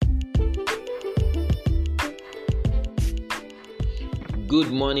Good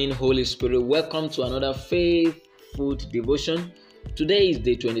morning, Holy Spirit. Welcome to another Faith Food Devotion. Today is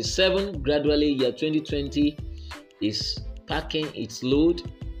day 27. Gradually, year 2020 is packing its load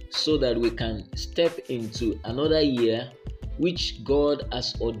so that we can step into another year which God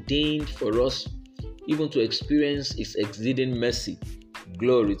has ordained for us, even to experience His exceeding mercy.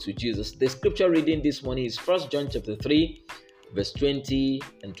 Glory to Jesus. The scripture reading this morning is 1 John chapter 3, verse 20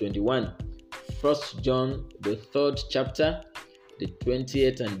 and 21. 1 John, the 3rd chapter, the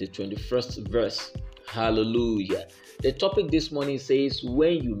 20th and the 21st verse. Hallelujah. The topic this morning says,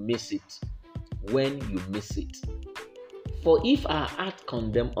 when you miss it. When you miss it. For if our heart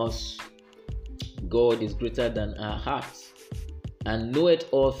condemn us, God is greater than our hearts, and knoweth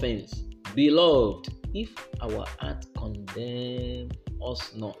all things. Beloved, if our heart condemn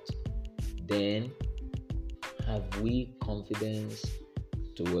us not, then have we confidence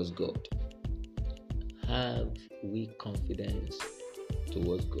towards God. Have we confidence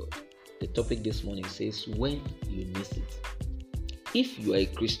towards God? The topic this morning says, when you miss it. If you are a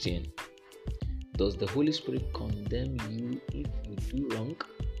Christian, does the Holy Spirit condemn you if you do wrong?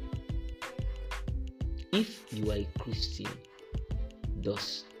 If you are a Christian,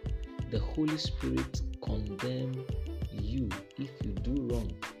 does the Holy Spirit condemn you if you do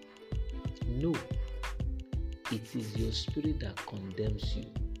wrong? No. It is your spirit that condemns you.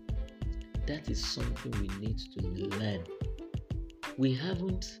 That is something we need to learn. We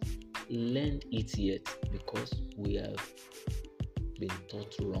haven't learned it yet because we have been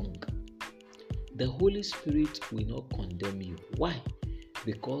taught wrong. The Holy Spirit will not condemn you. Why?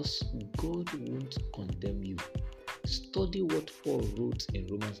 Because God won't condemn you. Study what Paul wrote in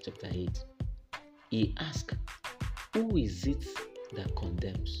Romans chapter 8. He asked, who is it that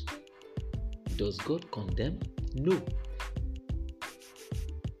condemns? Does God condemn? No.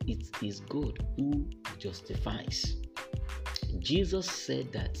 It is God who justifies. Jesus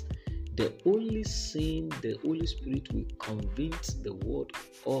said that the only sin the Holy Spirit will convince the world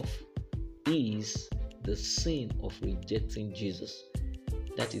of is the sin of rejecting Jesus.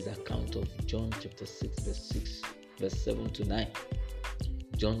 That is account of John chapter 6, verse 7 to 9.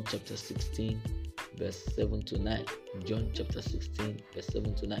 John chapter 16, verse 7 to 9. John chapter 16, verse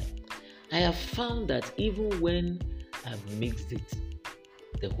 7 to 9. I have found that even when I've mixed it,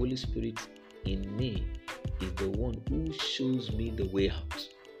 the Holy Spirit in me is the one who shows me the way out.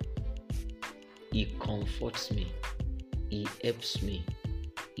 He comforts me. He helps me.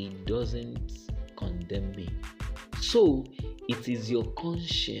 He doesn't condemn me. So, it is your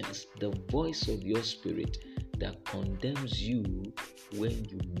conscience, the voice of your spirit, that condemns you when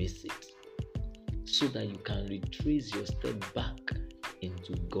you miss it, so that you can retrace your step back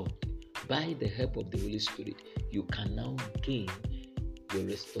into God. By the help of the Holy Spirit, you can now gain your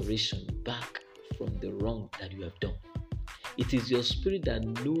restoration back from the wrong that you have done. It is your spirit that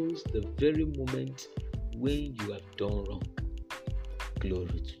knows the very moment when you have done wrong.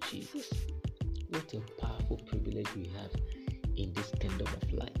 Glory to Jesus. What a powerful privilege we have in this kingdom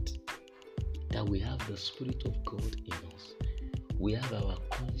of light, that we have the Spirit of God in us. We have our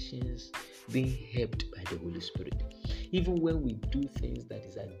conscience being helped by the Holy Spirit. Even when we do things that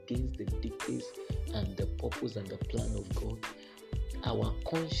is against the dictates and the purpose and the plan of God, our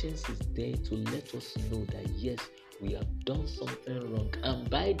conscience is there to let us know that yes, we have done something wrong, and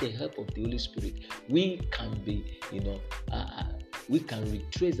by the help of the Holy Spirit, we can be, we can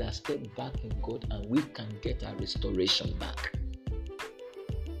retrace our step back in God, and we can get our restoration back.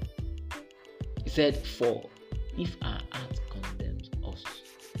 He said, for if our heart condemns us,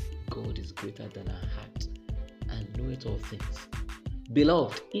 God is greater than our heart and knoweth all things.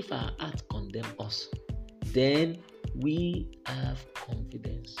 Beloved, if our heart condemn us, then we have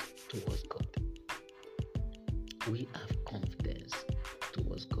confidence towards God. We have confidence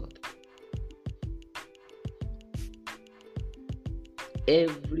towards God.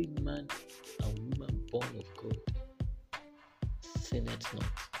 Every man and woman born of God sinneth not.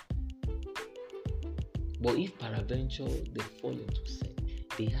 But if peradventure they fall into sin,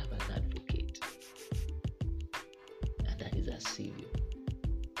 they have an advocate, and that is our Savior.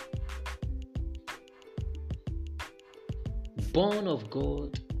 Born of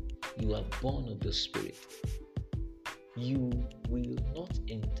God, you are born of the Spirit. You will not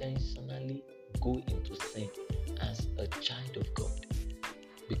intentionally go into sin as a child of God,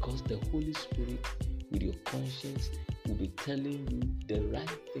 because the Holy Spirit with your conscience will be telling you the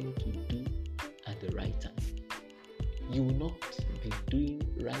right thing to do at the right time. You will not be doing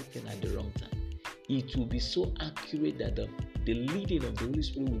right thing at the wrong time. It will be so accurate that the leading of the Holy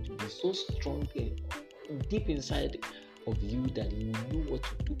Spirit will be so strong deep inside of you that you will know what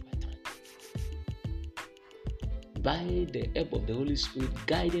to do by time. by the help of the Holy Spirit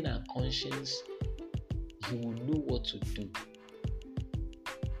guiding our conscience, you will know what to do.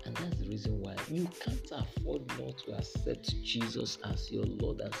 And that's the reason why you can't afford not to accept Jesus as your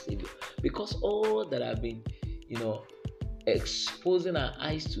Lord and Savior. Because all that I've been, exposing our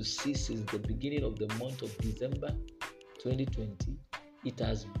eyes to see since the beginning of the month of December 2020, it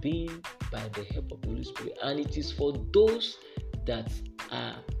has been by the help of the Holy Spirit. And it is for those that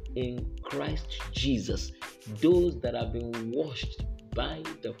are in Christ Jesus, those that have been washed by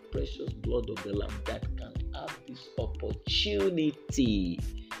the precious blood of the Lamb, that can have this opportunity.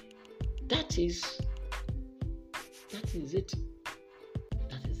 That is it.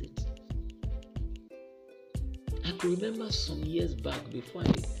 That is it. I could remember some years back, before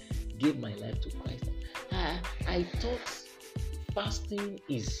I gave my life to Christ, I thought fasting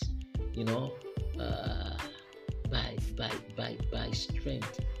is, by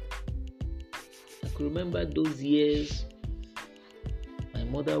strength. I could remember those years. My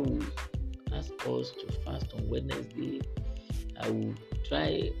mother would ask us to fast on Wednesday. I would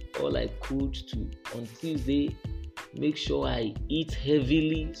try all I could to, on Tuesday, make sure I eat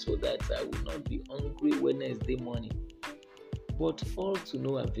heavily so that I will not be hungry Wednesday morning. But all to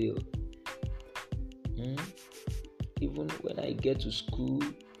no avail. Even when I get to school,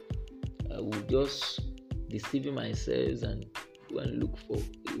 I will just deceive myself and go and look for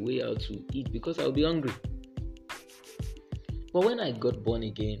a way out to eat because I will be hungry. But when I got born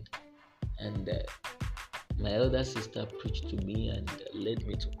again and my elder sister preached to me and led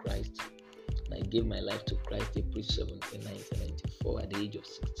me to Christ, and I gave my life to Christ April 17, 1994 at the age of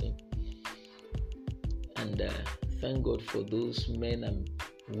 16. And thank God for those men and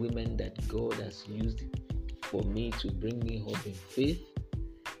women that God has used for me to bring me up in faith.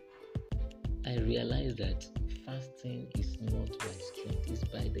 I realized that fasting is not by strength, it's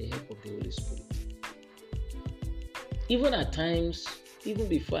by the help of the Holy Spirit. Even at times, even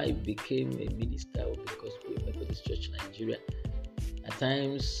before I became a minister of the Gospel Methodist Church in Nigeria, at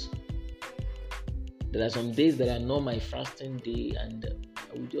times there are some days that are not my fasting day, and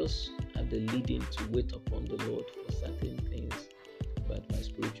I will just have the leading to wait upon the Lord for certain things about my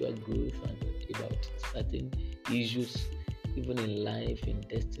spiritual growth and about certain issues, even in life, in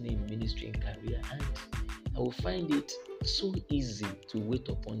destiny, in ministry, in career. And I will find it so easy to wait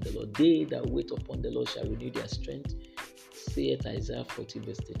upon the Lord. They that wait upon the Lord shall renew their strength, saith Isaiah 40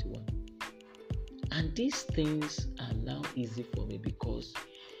 verse 31. And these things are now easy for me because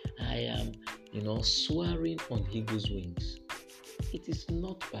I am, soaring on eagle's wings. It is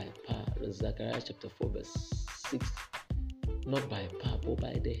not by power. Zechariah chapter 4 verse 6. Not by power, but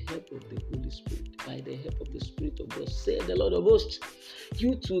by the help of the Holy Spirit, by the help of the Spirit of God, saith the Lord of hosts.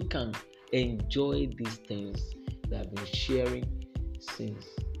 You too can enjoy these things that I've been sharing since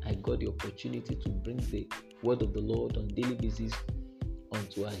I got the opportunity to bring the word of the Lord on daily basis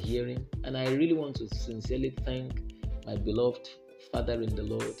onto our hearing. And I really want to sincerely thank my beloved Father in the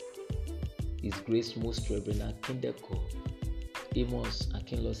Lord, His Grace Most Reverend Akindeko, Amos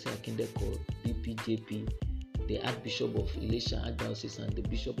Akinlose Akindeko, BPJP, the Archbishop of Elisha Archdiocese and the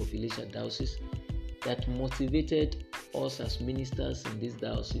Bishop of Elisha Diocese, that motivated us as ministers in this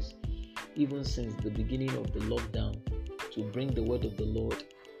diocese, even since the beginning of the lockdown, to bring the word of the Lord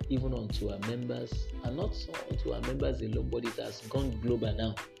even unto our members, and not so unto our members alone, but it has gone global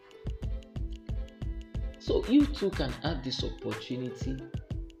now. So you too can have this opportunity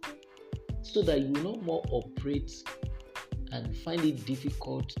so that you no more operate and find it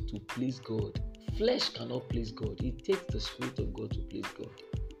difficult to please God. Flesh cannot please God. It takes the Spirit of God to please God.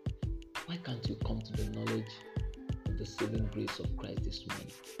 Why can't you come to the knowledge of the saving grace of Christ this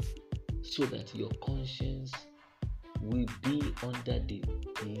morning, so that your conscience will be under the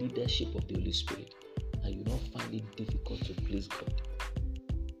leadership of the Holy Spirit and you don't find it difficult to please God?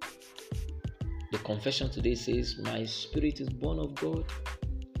 The confession today says, my spirit is born of God,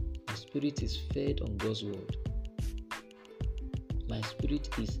 my spirit is fed on God's word. My spirit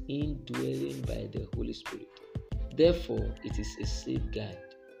is indwelling by the Holy Spirit. Therefore, it is a safeguard.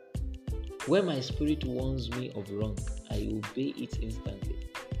 When my spirit warns me of wrong, I obey it instantly.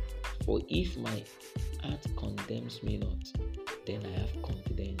 For if my heart condemns me not, then I have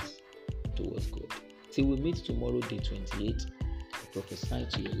confidence towards God. Till we meet tomorrow, day 28, I prophesy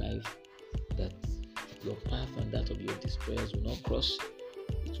to your life that your path and that of your desires will not cross.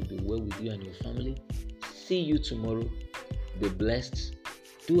 It will be well with you and your family. See you tomorrow. Be blessed.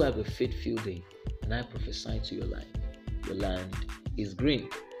 Do have a faith-filled day. And I prophesy to your life. Your land is green.